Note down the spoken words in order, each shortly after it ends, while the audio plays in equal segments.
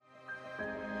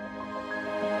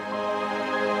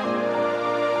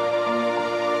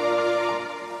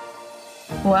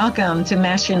Welcome to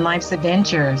Mastering Life's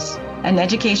Adventures, an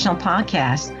educational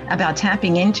podcast about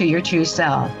tapping into your true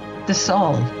self, the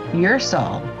soul,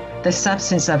 the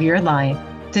substance of your life,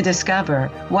 to discover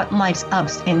what life's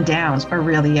ups and downs are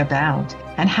really about,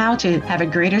 and how to have a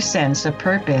greater sense of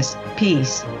purpose,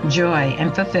 peace, joy,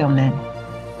 and fulfillment.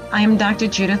 I am Dr.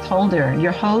 Judith Holder,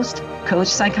 your host, coach,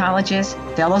 psychologist,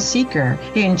 fellow seeker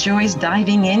who enjoys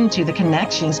diving into the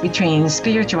connections between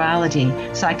spirituality,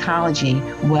 psychology,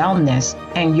 wellness,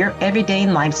 and your everyday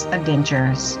life's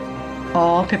adventures.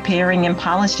 All preparing and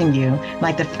polishing you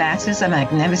like the facets of a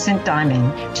magnificent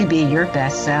diamond to be your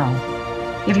best self.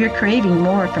 If you're craving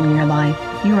more from your life,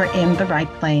 you are in the right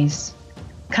place.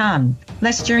 Come,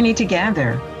 let's journey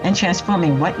together and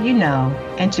transforming what you know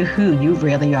into who you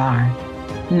really are.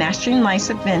 Mastering Life's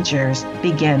Adventures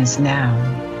begins now.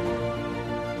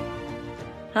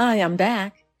 Hi, I'm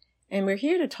back, and we're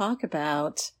here to talk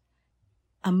about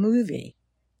a movie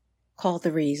called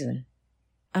The Reason.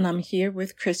 And I'm here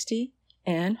with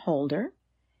Christi-Anne Holder,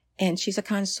 and she's a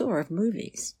connoisseur of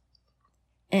movies.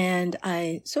 And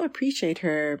I so appreciate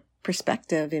her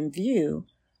perspective and view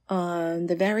on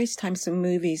the various types of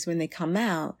movies when they come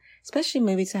out, especially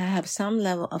movies that have some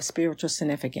level of spiritual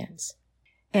significance.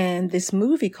 And this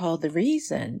movie called The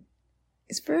Reason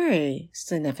is very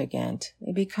significant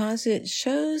because it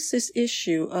shows this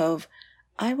issue of,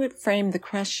 I would frame the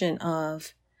question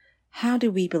of, how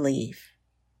do we believe?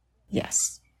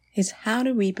 Yes, it's how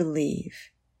do we believe?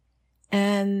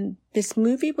 And this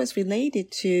movie was related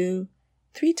to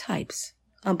 3 types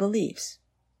of beliefs.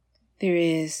 There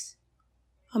is,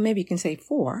 or maybe you can say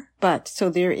 4, but so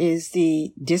there is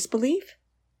the disbelief,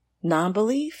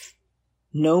 non-belief,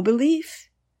 no belief,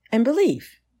 and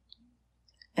believe.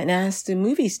 And as the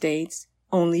movie states,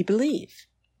 only believe.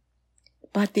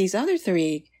 But these other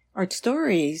 3 are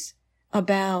stories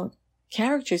about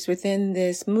characters within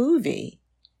this movie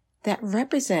that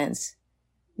represents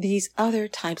these other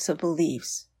types of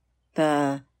beliefs.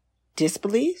 The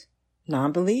disbelief,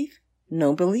 non-belief,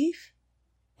 no belief,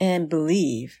 and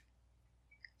believe.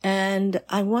 And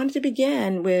I wanted to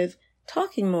begin with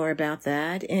talking more about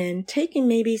that and taking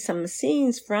maybe some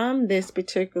scenes from this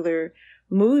particular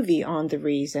movie on The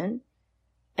Reason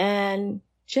and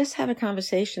just have a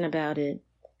conversation about it.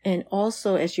 And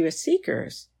also, as you are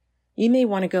seekers, you may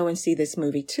want to go and see this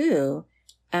movie too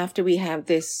after we have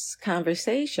this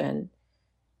conversation.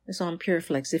 It's on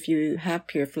Pureflix if you have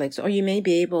Pureflix, or you may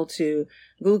be able to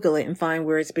Google it and find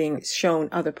where it's being shown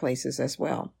other places as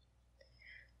well.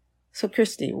 So,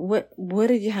 Christy, what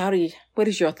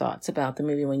is your thoughts about the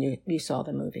movie when you saw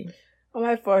the movie? When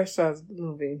I first saw the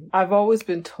movie, I've always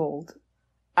been told,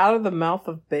 out of the mouth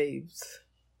of babes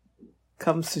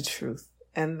comes the truth.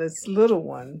 And this little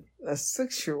one, a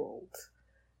 6-year-old,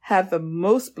 had the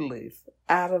most belief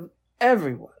out of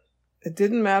everyone. It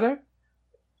didn't matter.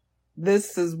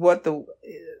 This is what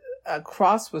a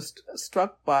cross was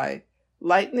struck by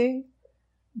lightning,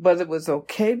 but it was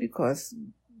okay because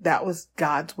that was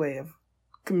God's way of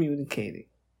communicating.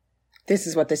 This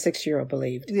is what the 6-year-old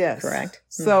believed. Yes. Correct?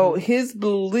 So his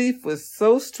belief was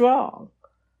so strong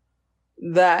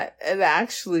that it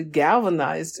actually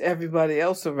galvanized everybody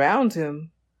else around him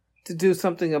to do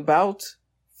something about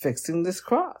fixing this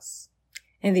cross.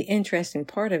 And the interesting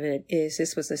part of it is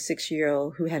this was a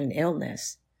 6-year-old who had an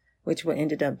illness, which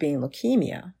ended up being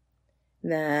leukemia,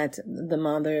 that the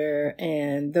mother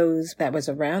and those that was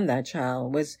around that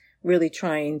child was really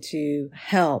trying to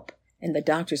help, and the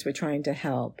doctors were trying to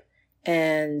help.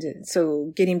 And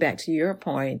so getting back to your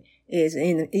point is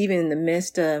even in the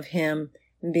midst of him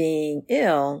being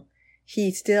ill,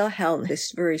 he still held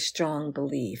this very strong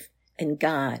belief in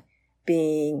God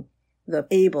being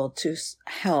able to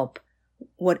help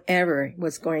whatever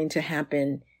was going to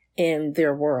happen in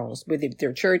their worlds, whether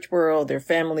their church world, their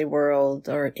family world,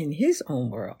 or in his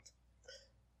own world.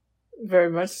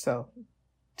 Very much so.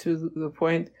 To the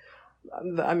point,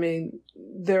 I mean,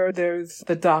 there's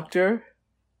the doctor,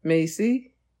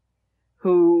 Macy,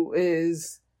 who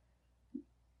is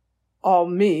all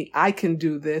me. I can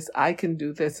do this,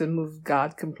 and move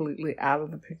God completely out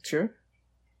of the picture.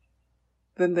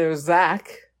 Then there's Zach,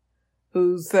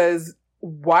 who says,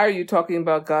 why are you talking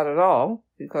about God at all?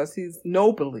 Because he's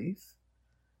no belief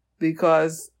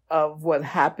because of what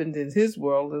happened in his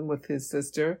world and with his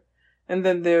sister. And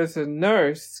then there's a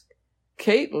nurse,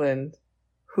 Caitlin,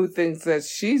 who thinks that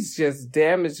she's just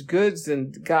damaged goods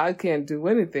and God can't do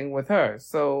anything with her.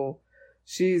 So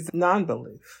she's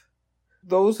non-belief.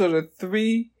 Those are the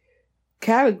 3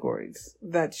 categories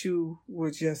that you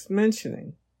were just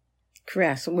mentioning.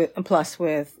 Correct. Plus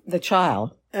with the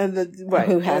child And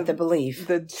who had the belief.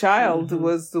 The child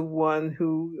was the one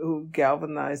who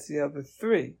galvanized the other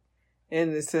three,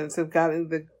 in the sense of getting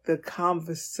the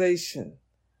conversation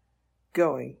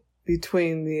going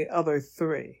between the other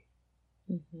three.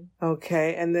 Mm-hmm.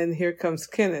 Okay, and then here comes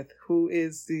Kenneth, who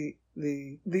is the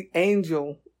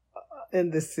angel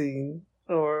in the scene,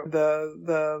 or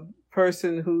the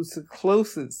person who's the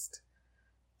closest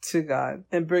to God,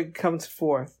 and comes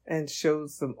forth and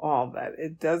shows them all that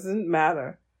it doesn't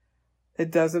matter. It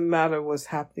doesn't matter what's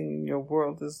happening in your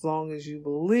world, as long as you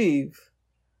believe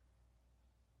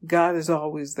God is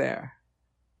always there.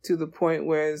 To the point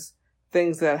where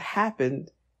things that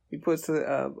happened, he puts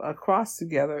a cross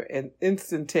together, and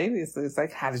instantaneously it's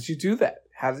like, how did you do that?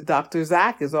 How did Dr.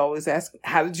 Zach is always asking,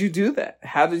 how did you do that?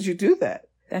 How did you do that?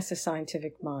 That's the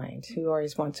scientific mind who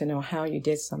always wants to know how you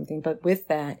did something. But with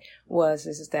that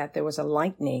is that there was a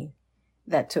lightning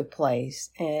that took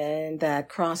place, and that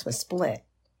cross was split.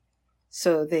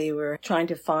 So they were trying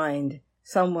to find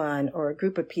someone or a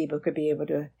group of people who could be able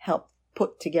to help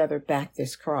put together back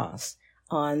this cross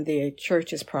on the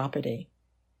church's property.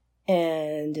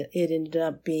 And it ended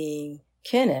up being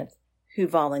Kenneth who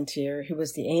volunteered, who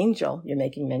was the angel you're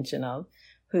making mention of,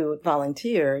 who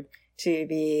volunteered to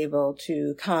be able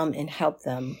to come and help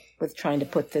them with trying to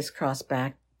put this cross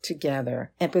back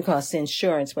together. And because the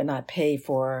insurance would not pay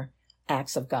for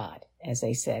acts of God, as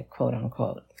they said, quote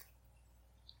unquote.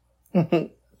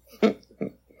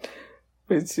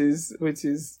 Which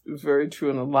is very true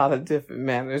in a lot of different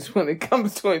manners when it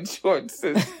comes to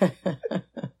insurances.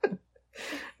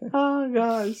 Oh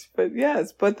gosh, but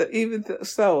yes, but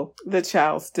so the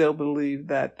child still believed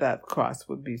that cross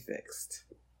would be fixed,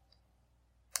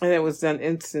 and it was done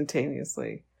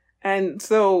instantaneously. And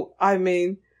so, I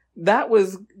mean, that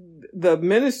was the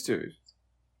minister's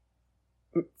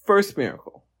first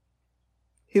miracle.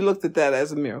 He looked at that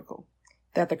as a miracle.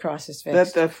 That the cross is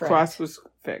fixed. That the cross was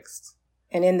fixed.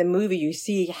 And in the movie, you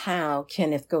see how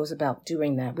Kenneth goes about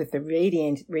doing that with the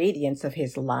radiance of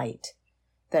his light,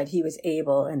 that he was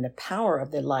able, and the power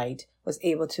of the light was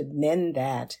able to mend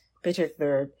that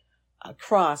particular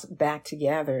cross back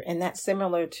together. And that's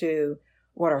similar to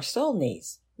what our soul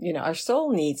needs. You know, our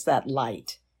soul needs that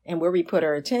light. And where we put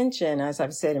our attention, as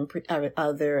I've said in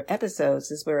other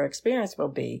episodes, is where our experience will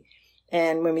be.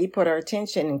 And when we put our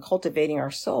attention in cultivating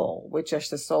our soul, which is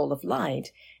the soul of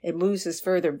light, it moves us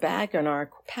further back on our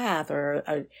path or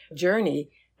our journey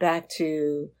back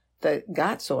to the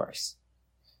God source.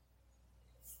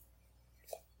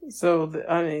 So,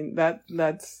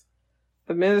 that's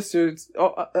the minister.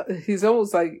 He's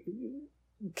almost like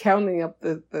counting up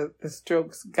the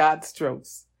strokes, God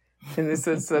strokes, in the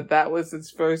sense that was his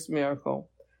first miracle.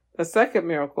 The second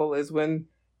miracle is when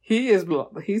he's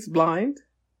blind,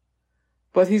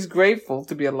 but he's grateful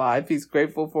to be alive. He's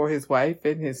grateful for his wife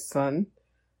and his son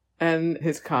and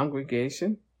his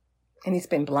congregation. And he's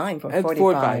been blind for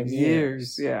 45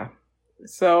 years. Yeah.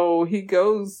 So he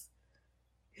goes,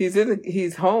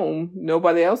 he's home.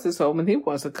 Nobody else is home, and he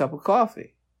wants a cup of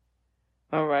coffee.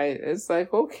 All right. It's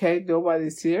like, okay,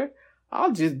 nobody's here.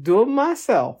 I'll just do it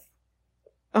myself.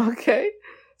 Okay.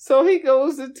 So he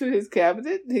goes into his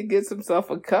cabinet. He gets himself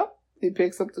a cup. He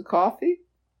picks up the coffee.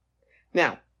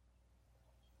 Now,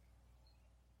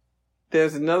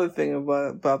 there's another thing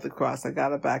about the cross. I got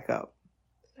to back up.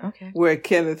 Okay. Where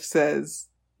Kenneth says,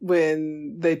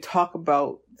 when they talk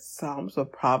about Psalms or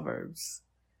Proverbs,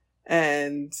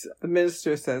 and the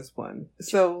minister says one.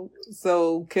 So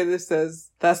Kenneth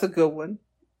says, that's a good one,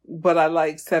 but I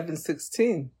like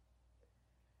 7:16.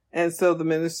 And so the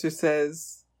minister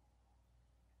says,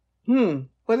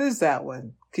 what is that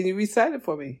one? Can you recite it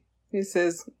for me? He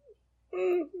says,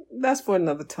 that's for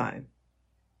another time.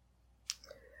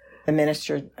 The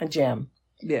minister, Jim.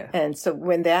 Yeah. And so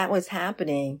when that was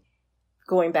happening,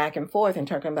 going back and forth and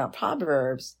talking about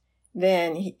Proverbs,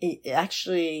 then he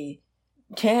actually,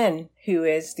 Ken, who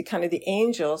is the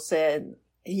angel, said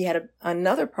he had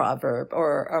another proverb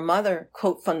or another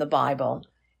quote from the Bible.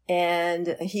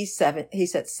 And he said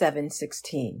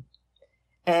 7:16.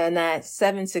 And that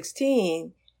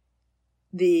 7:16,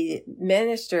 the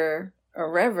minister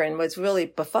or reverend was really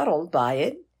befuddled by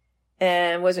it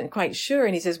and wasn't quite sure.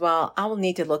 And he says, well, I will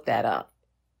need to look that up.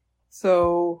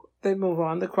 So they move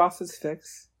on. The cross is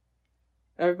fixed.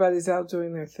 Everybody's out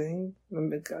doing their thing.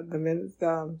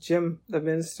 Jim, the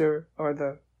minister, or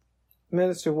the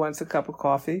minister wants a cup of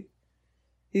coffee.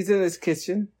 He's in his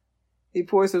kitchen. He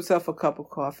pours himself a cup of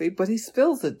coffee, but he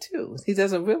spills it too. He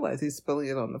doesn't realize he's spilling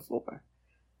it on the floor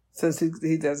since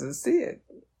he doesn't see it.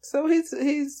 So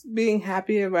he's being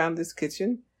happy around his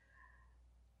kitchen.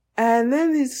 And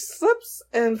then he slips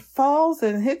and falls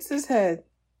and hits his head.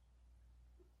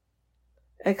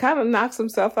 and kind of knocks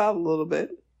himself out a little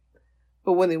bit.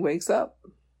 But when he wakes up,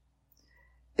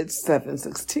 it's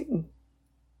 7:16.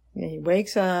 And he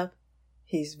wakes up.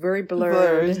 He's very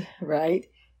blurred, right?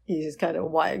 He's kind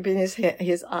of wiping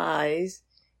his eyes,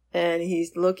 and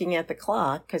he's looking at the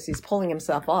clock because he's pulling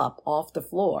himself up off the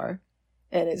floor,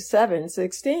 and it's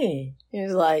 7:16.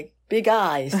 He's like, big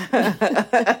eyes.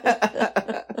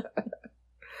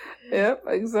 Yep,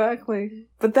 exactly.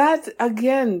 But that's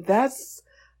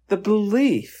the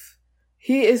belief.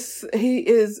 He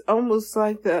is almost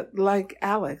like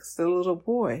Alex, the little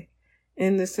boy,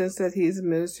 in the sense that he's a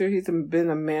minister. He's been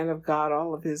a man of God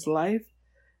all of his life.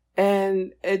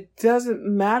 And it doesn't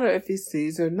matter if he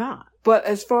sees or not. But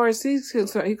as far as he's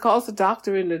concerned, he calls the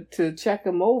doctor in to check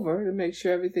him over to make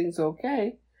sure everything's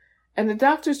okay. And the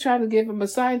doctor's trying to give him a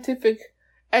scientific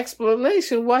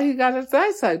explanation why he got his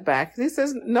eyesight back. And he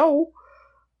says, no,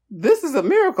 this is a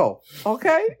miracle,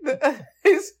 okay?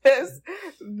 He says,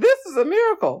 this is a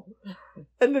miracle.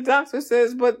 And the doctor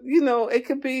says, but, it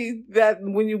could be that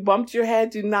when you bumped your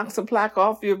head, you knocked some plaque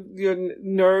off your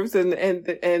nerves and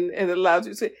it allows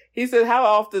you to see. He said, how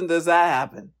often does that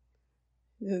happen?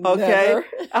 Okay.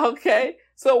 Never. Okay.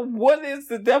 So what is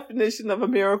the definition of a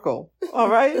miracle? All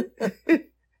right.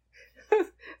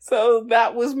 So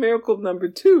that was miracle number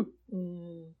 2.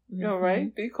 Mm-hmm. All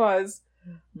right. Because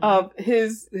of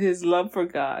his love for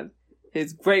God,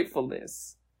 his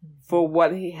gratefulness for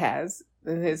what he has.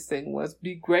 And his thing was,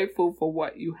 be grateful for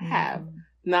what you have,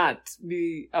 not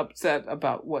be upset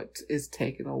about what is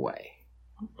taken away,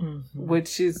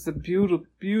 which is the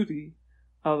beauty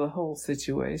of the whole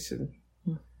situation.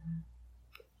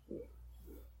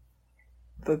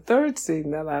 The third scene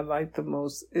that I like the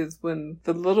most is when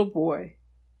the little boy,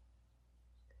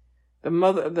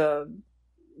 the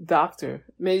Dr.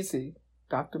 Maisie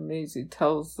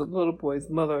tells the little boy's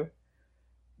mother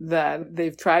that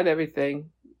they've tried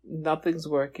everything. Nothing's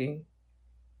working.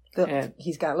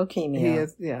 He's got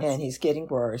leukemia. And he's getting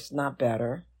worse, not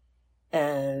better.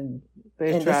 And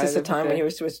this is the time when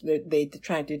they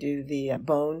tried to do the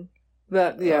bone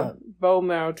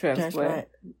marrow transplant,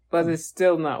 but it's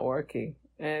still not working.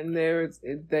 And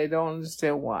they don't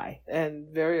understand why, and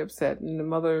very upset. And the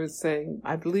mother is saying,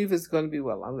 "I believe it's going to be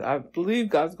well. I believe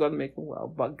God's going to make him well,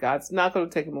 but God's not going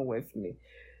to take him away from me."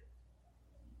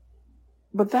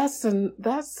 But that's a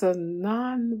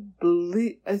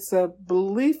non-belief. It's a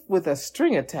belief with a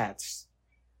string attached.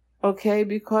 Okay,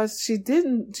 because she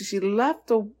left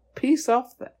a piece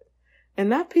off that.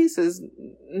 And that piece is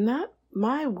not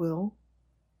my will,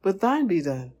 but thine be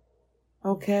done.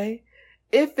 Okay?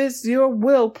 If it's your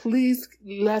will, please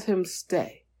let him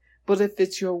stay. But if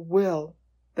it's your will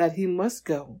that he must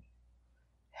go,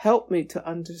 help me to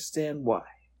understand why.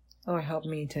 Or help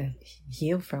me to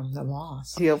heal from the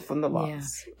loss. Yeah.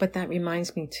 But that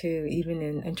reminds me too, even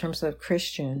in terms of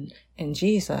Christian and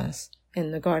Jesus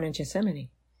in the Garden of Gethsemane.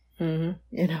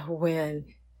 Mm-hmm. When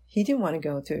he didn't want to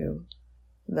go through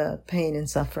the pain and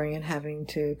suffering and having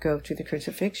to go to the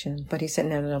crucifixion. But he said,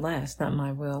 nevertheless, not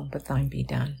my will, but thine be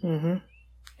done. Mm-hmm.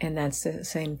 And that's the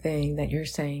same thing that you're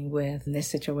saying with this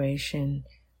situation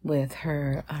with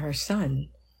her son,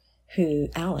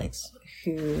 Alex,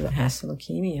 who has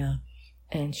leukemia,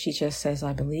 and she just says,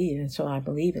 I believe, and so I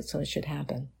believe it, so it should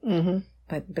happen. Mm-hmm.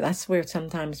 But that's where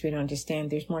sometimes we don't understand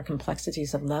there's more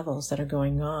complexities of levels that are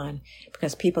going on,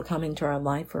 because people come into our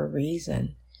life for a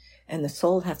reason, and the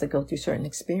soul has to go through certain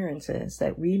experiences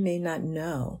that we may not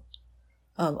know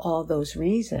of all those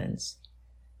reasons.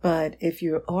 But if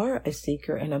you are a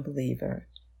seeker and a believer,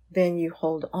 then you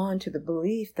hold on to the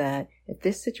belief that if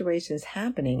this situation is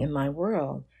happening in my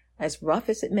world, as rough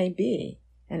as it may be,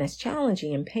 and as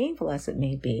challenging and painful as it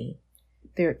may be,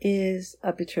 there is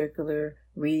a particular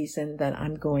reason that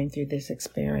I'm going through this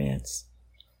experience.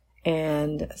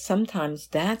 And sometimes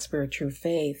that's where true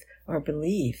faith or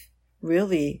belief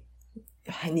really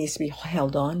needs to be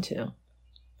held on to.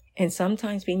 And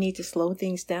sometimes we need to slow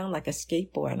things down like a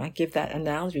skateboard. And I give that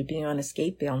analogy, being on a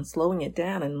skateboard and slowing it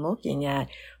down and looking at,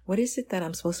 what is it that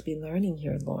I'm supposed to be learning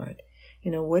here, Lord?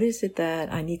 What is it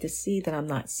that I need to see that I'm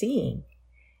not seeing?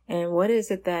 And what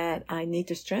is it that I need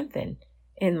to strengthen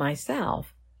in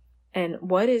myself? And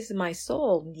what is my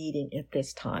soul needing at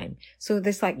this time? So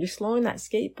this, like, you're slowing that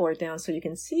skateboard down so you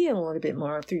can see a little bit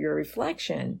more through your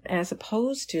reflection, as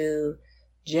opposed to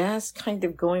just kind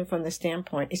of going from the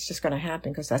standpoint, it's just going to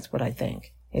happen because that's what I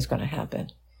think is going to happen,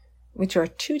 which are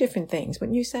two different things.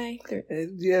 Wouldn't you say?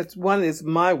 Yes, one is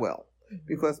my will,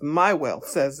 because my will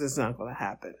says it's not going to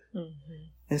happen,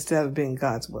 instead of being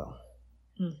God's will.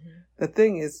 Mm-hmm. The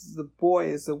thing is, the boy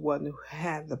is the one who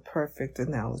had the perfect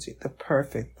analogy, the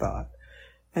perfect thought.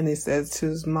 And he says to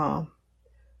his mom,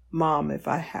 Mom, if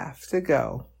I have to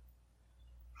go,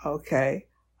 okay,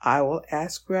 I will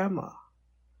ask Grandma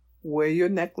where your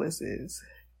necklace is,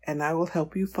 and I will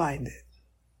help you find it.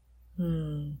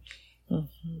 Mm-hmm.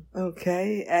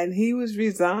 Okay, and he was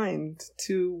resigned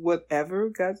to whatever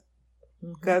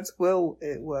God's will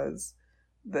it was,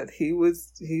 that he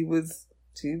was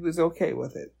okay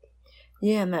with it.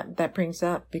 Yeah, and that brings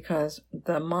up, because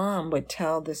the mom would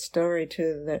tell this story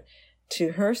to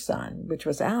her son, which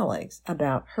was Alex,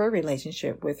 about her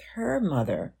relationship with her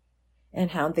mother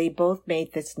and how they both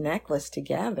made this necklace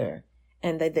together.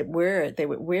 And they would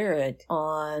wear it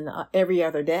on every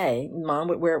other day. Mom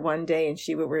would wear it one day and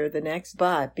she would wear it the next.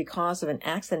 But because of an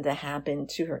accident that happened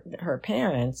to her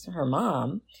parents, her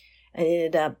mom, it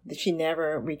ended up that she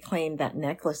never reclaimed that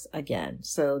necklace again.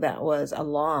 So that was a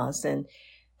loss. And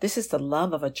this is the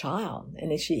love of a child.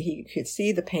 And he could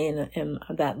see the pain in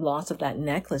that loss of that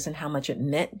necklace and how much it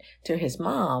meant to his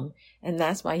mom. And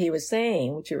that's why he was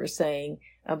saying what you were saying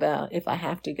about, if I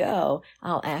have to go,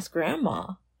 I'll ask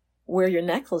Grandma where your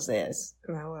necklace is.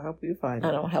 And I will help you find it.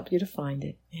 And I'll help you to find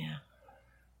it. Yeah.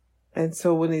 And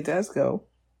so when he does go.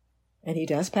 And he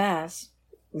does pass.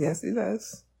 Yes, he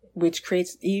does. Which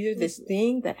creates either this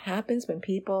thing that happens when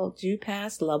people do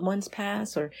pass, loved ones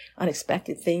pass, or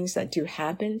unexpected things that do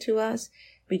happen to us.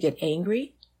 We get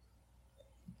angry.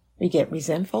 We get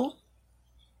resentful.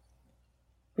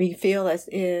 We feel as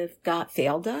if God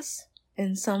failed us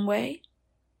in some way.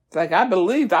 It's like, I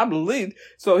believed.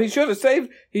 So he shouldn't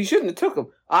have took him.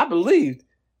 I believed.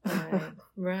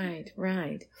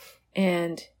 Right.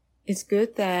 And it's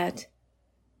good that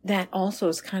also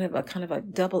is kind of a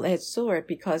double-edged sword,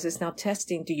 because it's now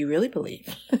testing, do you really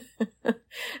believe?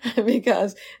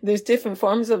 Because there's different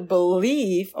forms of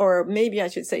belief, or maybe I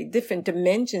should say different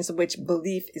dimensions of which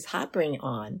belief is operating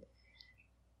on.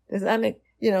 Does that make,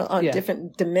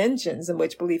 different dimensions in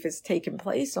which belief is taking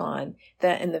place on,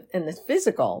 that in the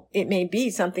physical, it may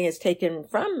be something that's taken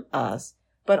from us,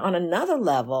 but on another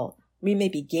level, we may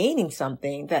be gaining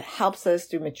something that helps us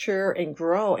to mature and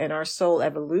grow in our soul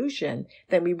evolution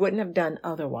that we wouldn't have done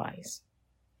otherwise.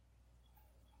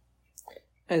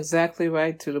 Exactly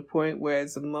right, to the point where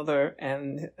the mother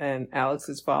and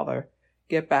Alex's father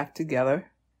get back together,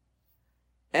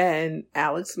 and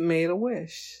Alex made a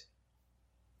wish.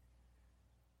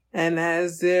 And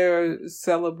as they're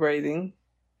celebrating,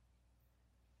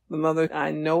 the mother,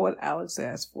 I know what Alex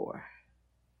asked for,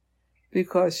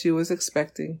 because she was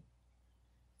expecting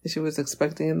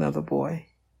another boy.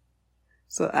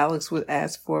 So Alex would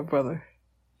ask for a brother.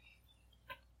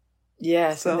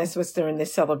 Yes, and this was during the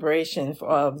celebration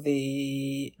of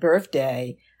the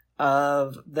birthday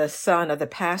of the son of the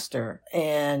pastor,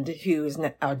 and who was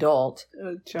an adult,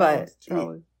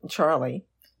 Charlie.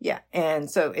 Yeah,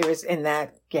 and so it was in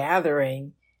that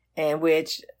gathering in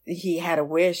which he had a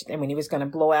wish, and when he was going to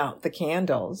blow out the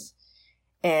candles,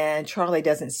 and Charlie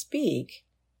doesn't speak.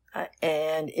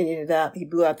 And it ended up, he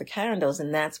blew out the candles,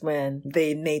 and that's when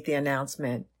they made the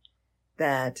announcement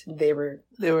that they were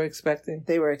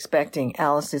expecting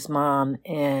Alice's mom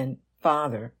and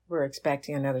father were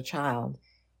expecting another child,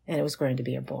 and it was going to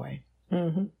be a boy.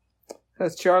 Mm-hmm.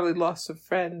 Because Charlie lost a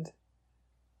friend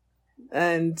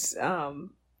and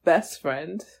best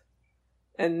friend,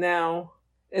 and now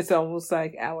it's almost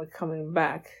like Alec coming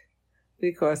back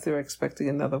because they're expecting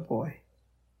another boy.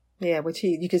 Yeah, which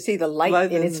you could see the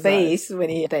light in his face when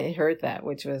they heard that,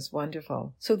 which was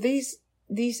wonderful. So these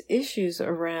issues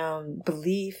around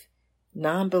belief,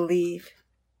 non-belief,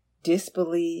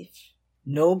 disbelief,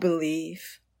 no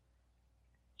belief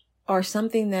are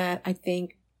something that I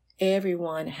think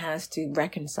everyone has to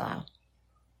reconcile.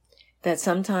 That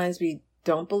sometimes we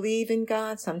don't believe in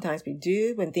God, sometimes we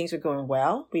do. When things are going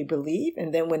well, we believe,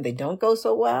 and then when they don't go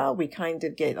so well, we kind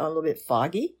of get a little bit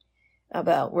foggy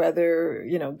about whether,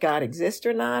 God exists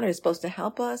or not, or is supposed to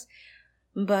help us.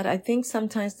 But I think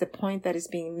sometimes the point that is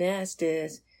being missed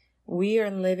is we are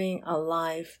living a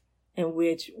life in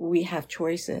which we have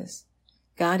choices.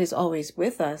 God is always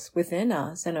with us, within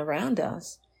us, and around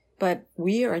us, but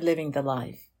we are living the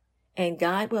life. And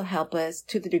God will help us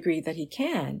to the degree that He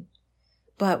can.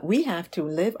 But we have to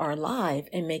live our life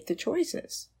and make the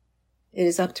choices. It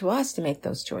is up to us to make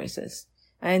those choices.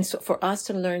 And so for us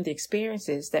to learn the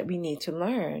experiences that we need to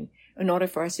learn in order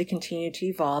for us to continue to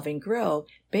evolve and grow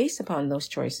based upon those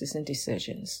choices and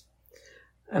decisions.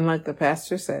 And like the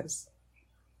pastor says,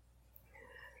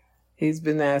 he's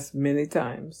been asked many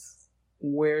times,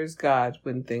 where's God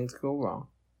when things go wrong?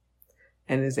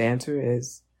 And his answer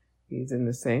is, He's in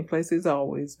the same place He's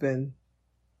always been.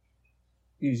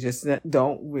 You just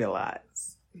don't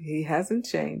realize. He hasn't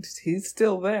changed. He's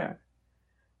still there.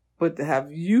 But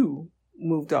have you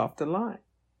moved off the line?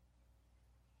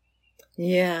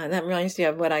 Yeah, that reminds me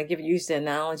of what I use the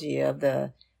analogy of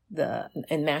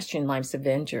in Mastering Life's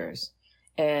Adventures.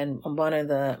 And one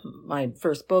of my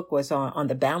first book was on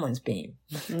the balance beam.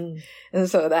 Mm. And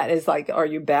so that is like, are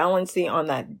you balancing on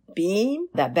that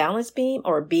balance beam,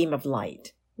 or a beam of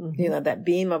light? Mm-hmm. You know, that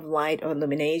beam of light of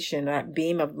illumination, that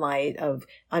beam of light of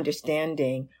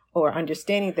understanding, or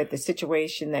understanding that the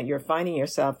situation that you're finding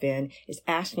yourself in is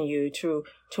asking you to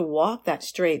walk that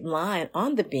straight line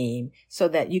on the beam so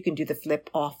that you can do the flip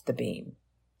off the beam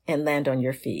and land on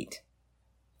your feet.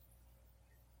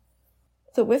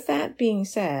 So with that being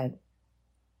said,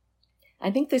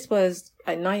 I think this was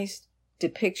a nice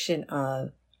depiction of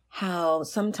how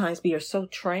sometimes we are so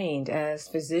trained as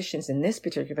physicians in this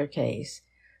particular case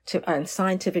on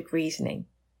scientific reasoning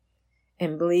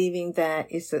and believing that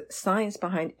it's the science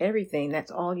behind everything.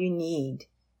 That's all you need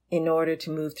in order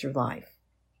to move through life.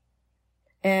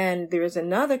 And there's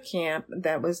another camp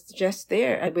that was just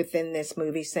there within this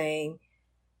movie saying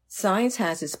science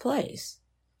has its place,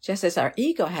 just as our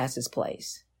ego has its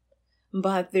place.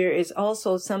 But there is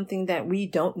also something that we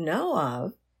don't know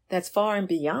of that's far and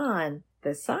beyond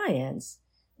the science,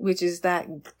 which is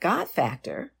that God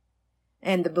factor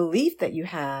and the belief that you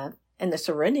have and the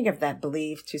surrendering of that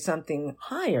belief to something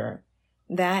higher,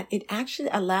 that it actually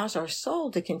allows our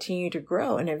soul to continue to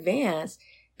grow and advance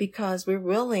because we're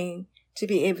willing to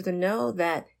be able to know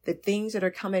that the things that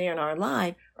are coming in our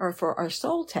life are for our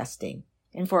soul testing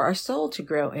and for our soul to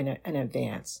grow and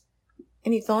advance.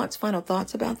 Any final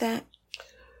thoughts about that?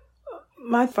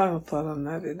 My final thought on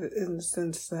that, in the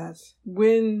sense that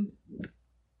when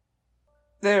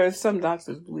there are some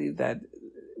doctors believe that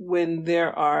when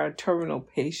there are terminal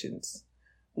patients,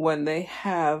 when they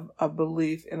have a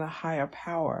belief in a higher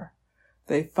power,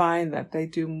 they find that they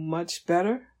do much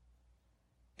better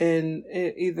in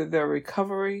either their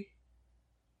recovery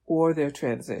or their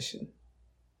transition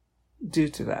due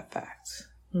to that fact.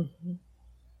 Mm-hmm.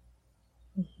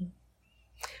 Mm-hmm.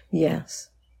 Yes.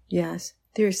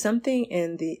 There's something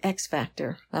in the X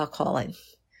factor, I'll call it.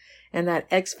 And that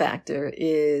X factor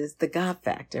is the God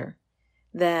factor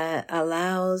that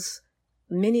allows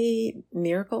many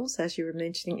miracles, as you were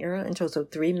mentioning earlier, in total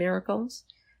 3 miracles,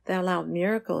 that allow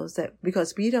miracles that,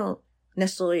 because we don't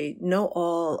necessarily know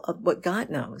all of what God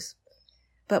knows,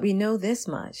 but we know this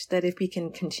much, that if we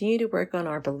can continue to work on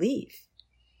our belief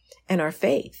and our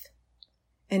faith,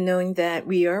 and knowing that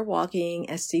we are walking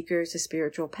as seekers of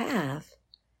spiritual path,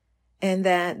 and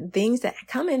that things that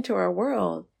come into our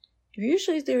world,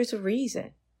 usually there's a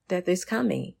reason that it's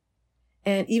coming.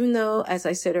 And even though, as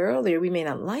I said earlier, we may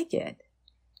not like it,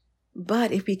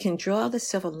 but if we can draw the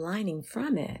silver lining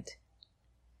from it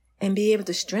and be able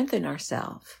to strengthen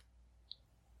ourselves,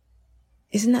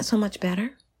 isn't that so much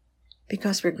better?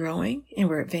 Because we're growing and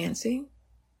we're advancing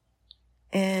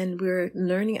and we're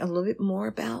learning a little bit more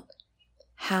about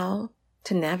how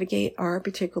to navigate our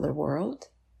particular world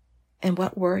and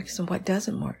what works and what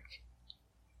doesn't work.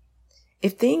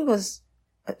 If thing was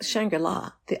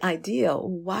Shangri-La, the ideal,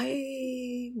 what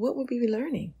would we be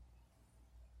learning?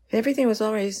 If everything was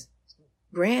always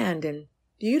grand and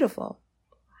beautiful,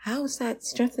 how is that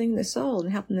strengthening the soul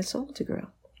and helping the soul to grow?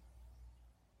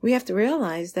 We have to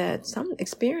realize that some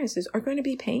experiences are going to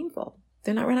be painful.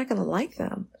 We're not going to like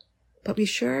them, but we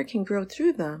sure can grow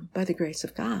through them by the grace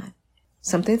of God.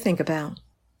 Something to think about.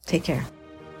 Take care.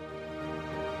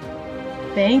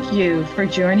 Thank you for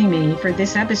joining me for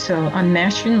this episode on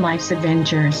Mastering Life's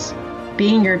Adventures,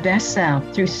 being your best self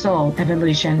through soul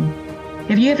evolution.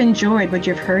 If you have enjoyed what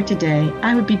you've heard today,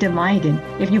 I would be delighted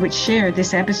if you would share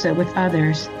this episode with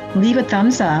others, leave a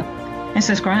thumbs up, and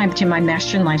subscribe to my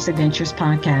Mastering Life's Adventures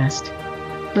podcast.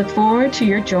 Look forward to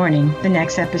your joining the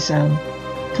next episode.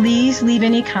 Please leave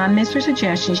any comments or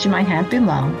suggestions you might have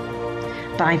below.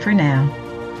 Bye for now.